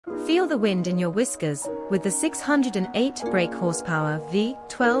Feel the wind in your whiskers, with the 608 brake horsepower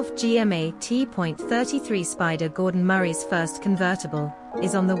V12 GMA T.33 Spider. Gordon Murray's first convertible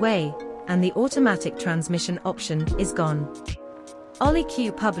is on the way, and the automatic transmission option is gone. Ollie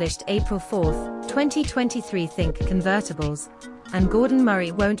Kew published April 4, 2023 Think Convertibles, and Gordon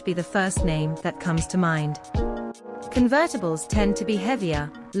Murray won't be the first name that comes to mind. Convertibles tend to be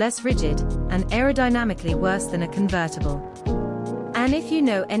heavier, less rigid, and aerodynamically worse than a convertible. And if you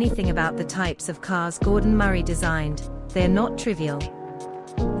know anything about the types of cars Gordon Murray designed, they're not trivial.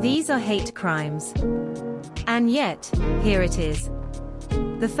 These are hate crimes. And yet, here it is.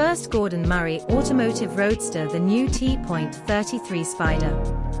 The first Gordon Murray Automotive roadster, the new T.33 Spider.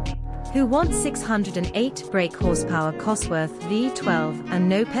 Who wants 608 brake horsepower Cosworth V12 and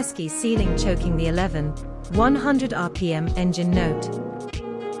no pesky ceiling choking the 100 RPM engine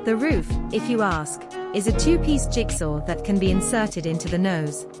note? The roof, if you ask, is a two-piece jigsaw that can be inserted into the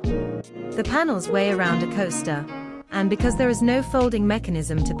nose. The panels weigh around a coaster, and because there is no folding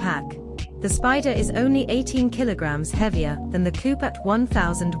mechanism to pack, the Spider is only 18 kilograms heavier than the coupe at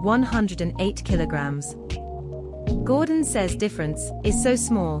 1,108 kilograms. Gordon says difference is so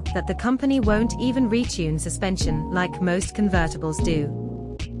small that the company won't even retune suspension like most convertibles do.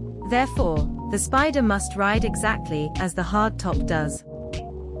 Therefore, the Spider must ride exactly as the hardtop does.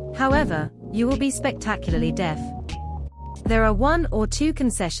 However, you will be spectacularly deaf. There are 1 or 2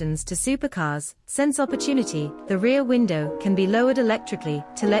 concessions to supercars. Sense opportunity, the rear window can be lowered electrically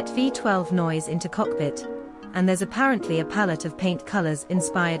to let V12 noise into cockpit, and there's apparently a palette of paint colors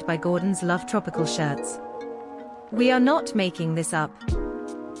inspired by Gordon's Love Tropical shirts. We are not making this up.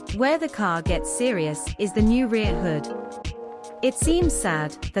 Where the car gets serious is the new rear hood. It seems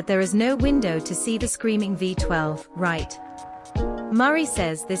sad that there is no window to see the screaming V12, right? Murray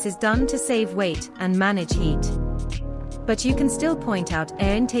says this is done to save weight and manage heat. But you can still point out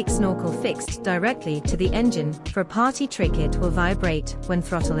air intake snorkel fixed directly to the engine. For a party trick, it will vibrate when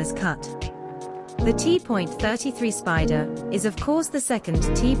throttle is cut. The T.33 Spider is of course the second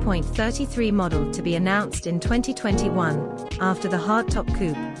T.33 model to be announced in 2021, after the hardtop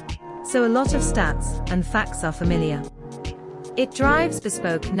coupe, so a lot of stats and facts are familiar. It drives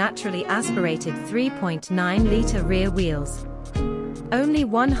bespoke naturally aspirated 3.9-liter rear wheels. Only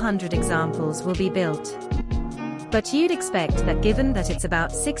 100 examples will be built. But you'd expect that given that it's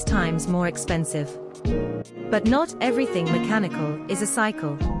about 6 times more expensive. But not everything mechanical is a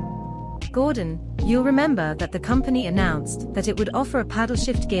cycle. Gordon, you'll remember that the company announced that it would offer a paddle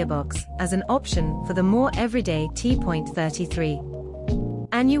shift gearbox as an option for the more everyday T.33.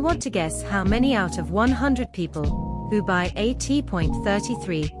 And you want to guess how many out of 100 people who buy a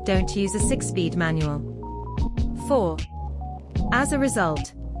T.33 don't use a 6-speed manual? 4. As a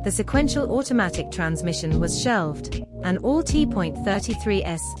result, the sequential automatic transmission was shelved, and all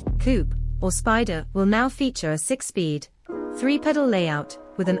T.33s, coupe, or Spider will now feature a 6-speed, 3-pedal layout,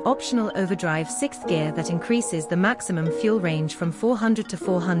 with an optional overdrive 6th gear that increases the maximum fuel range from 400 to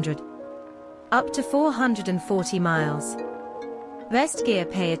 400, up to 440 miles. Best gear.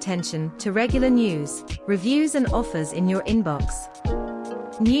 Pay attention to regular news, reviews and offers in your inbox.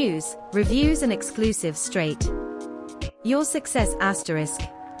 News, reviews and exclusives straight. Your success *.